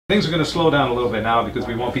Things are going to slow down a little bit now because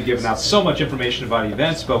we won't be giving out so much information about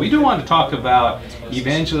events, but we do want to talk about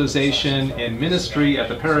evangelization and ministry at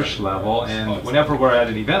the parish level. And whenever we're at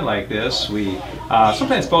an event like this, we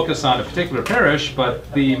sometimes focus on a particular parish,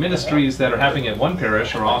 but the ministries that are happening at one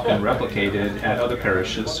parish are often replicated at other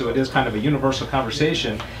parishes, so it is kind of a universal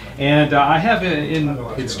conversation. And I have in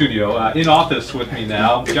office with me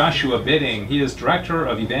now, Joshua Bidding. He is Director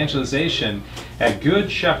of Evangelization at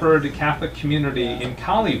Good Shepherd Catholic Community in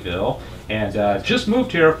Colleyville, and just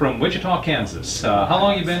moved here from Wichita, Kansas. How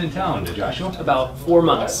long have you been in town, Joshua? About 4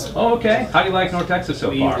 months. Oh, okay. How do you like North Texas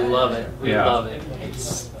so far? We love it. We love it. It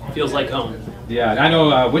feels like home. Yeah, I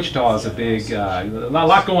know Wichita is a big, a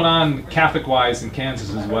lot going on Catholic-wise in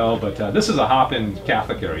Kansas as well, but this is a hopping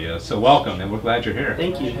Catholic area, so welcome, and we're glad you're here.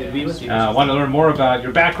 Thank you. Good to be with you. I want to learn more about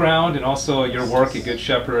your background and also your work at Good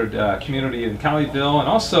Shepherd Community in Colleyville, and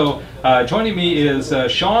also joining me is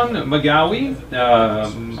Sean McGowie,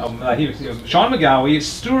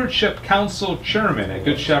 Stewardship Council Chairman at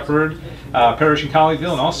Good Shepherd Parish in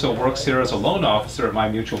Colleyville, and also works here as a loan officer at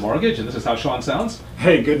MiMutual Mortgage, and this is how Sean sounds.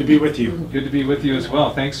 Hey, good to be with you. Good to be with you as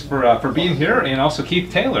well. Thanks for being here, and also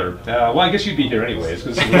Keith Taylor. Well, I guess you'd be here anyways.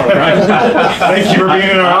 Thank you for being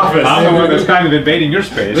in our office. I'm the one that's kind of invading your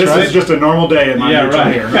space. This is just a normal day in my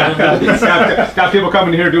here. got people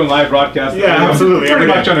coming here doing live broadcasts. Yeah, absolutely. Pretty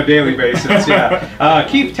much on a daily basis. Yeah.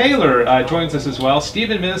 Keith Taylor joins us as well.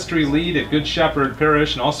 Stephen Ministry Lead at Good Shepherd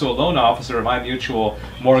Parish, and also a loan officer at MiMutual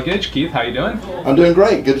Mortgage. Keith, how you doing? I'm doing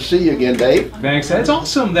great. Good to see you again, Dave. Thanks. It's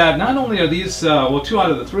awesome that not only are these, well, 2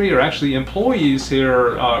 out of the 3 are actually employees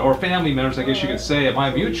here, or family members, I guess you could say, at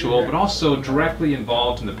MiMutual, but also directly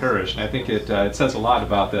involved in the parish. And I think it says a lot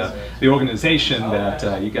about the organization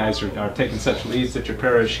that you guys are taking such leads at your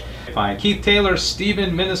parish. Fine. Keith Taylor,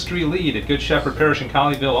 Stephen Ministry Lead at Good Shepherd Parish in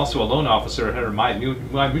Colleyville, also a loan officer at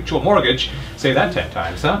MiMutual Mortgage. Say that 10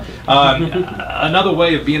 times, huh? Another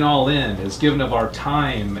way of being all in is giving of our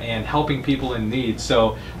time and helping people in need.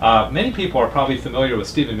 So many people are probably familiar with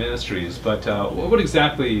Stephen Ministries, but what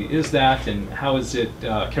exactly is that, and how is it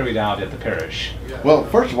carried out at the parish? Well,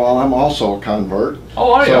 first of all, I'm also a convert.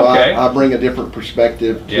 Oh, are you? So okay. I bring a different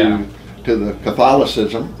perspective to the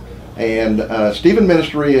Catholicism. And Stephen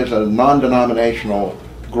Ministry is a non-denominational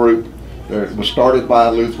group. It was started by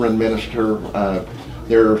a Lutheran minister.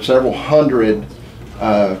 There are several hundred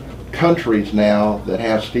countries now that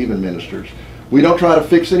have Stephen ministers. We don't try to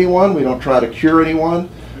fix anyone. We don't try to cure anyone.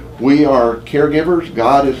 We are caregivers.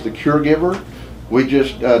 God is the cure giver. We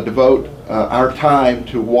just devote our time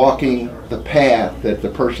to walking the path that the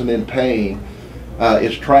person in pain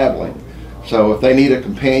is traveling. So if they need a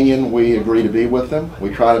companion, we agree to be with them. We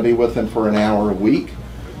try to be with them for an hour a week.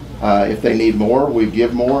 If they need more, we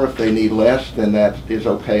give more. If they need less, then that is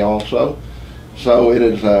okay also. So it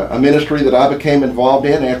is a ministry that I became involved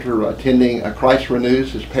in after attending a Christ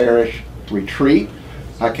Renews His Parish retreat.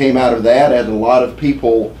 I came out of that, as a lot of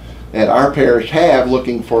people at our parish have,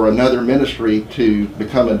 looking for another ministry to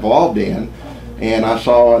become involved in. And I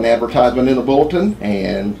saw an advertisement in the bulletin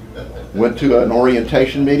and went to an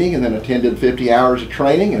orientation meeting and then attended 50 hours of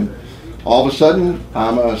training, and all of a sudden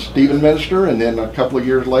I'm a Stephen minister, and then a couple of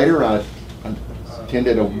years later I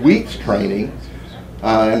attended a week's training,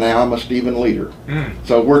 and now I'm a Stephen leader.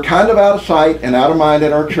 So we're kind of out of sight and out of mind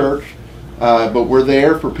at our church, but we're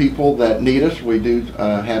there for people that need us. We do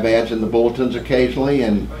have ads in the bulletins occasionally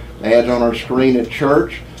and ads on our screen at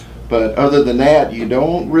church. But other than that, you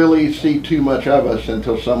don't really see too much of us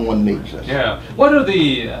until someone needs us. Yeah. What are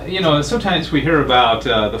the, sometimes we hear about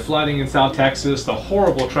the flooding in South Texas, the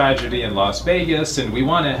horrible tragedy in Las Vegas, and we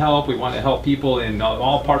want to help. We want to help people in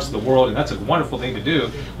all parts of the world, and that's a wonderful thing to do.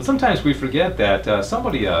 But sometimes we forget that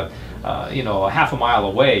somebody, a half a mile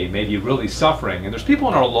away may be really suffering, and there's people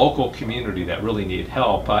in our local community that really need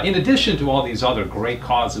help, in addition to all these other great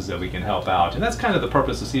causes that we can help out. And that's kind of the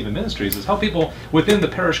purpose of Stephen Ministries, is help people within the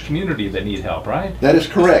parish community that need help, right? That is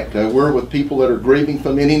correct. We're with people that are grieving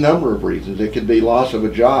from any number of reasons. It could be loss of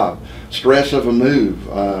a job, stress of a move,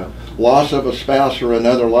 loss of a spouse or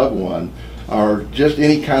another loved one, or just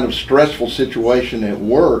any kind of stressful situation at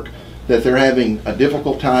work that they're having a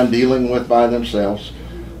difficult time dealing with by themselves.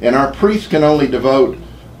 And our priests can only devote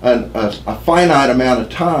a finite amount of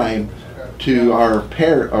time to our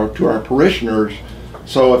parishioners.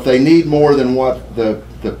 So if they need more than what the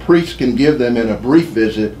priest can give them in a brief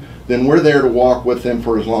visit, then we're there to walk with them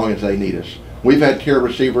for as long as they need us. We've had care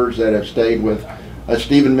receivers that have stayed with a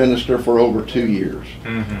Stephen minister for over 2 years.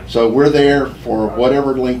 So we're there for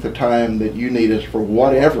whatever length of time that you need us, for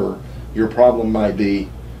whatever your problem might be.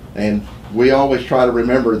 And we always try to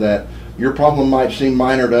remember that your problem might seem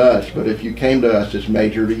minor to us, but if you came to us, it's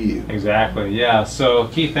major to you. Exactly, yeah. So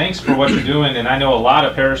Keith, thanks for what you're doing, and I know a lot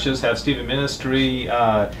of parishes have Stephen Ministry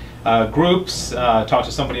groups. Talked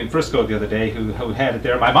to somebody in Frisco the other day who had it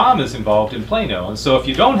there. My mom is involved in Plano, and so if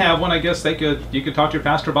you don't have one, I guess you could talk to your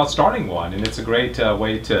pastor about starting one, and it's a great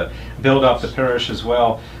way to build up the parish as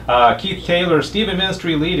well. Keith Taylor, Stephen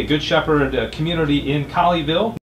Ministry lead at Good Shepherd Community in Colleyville.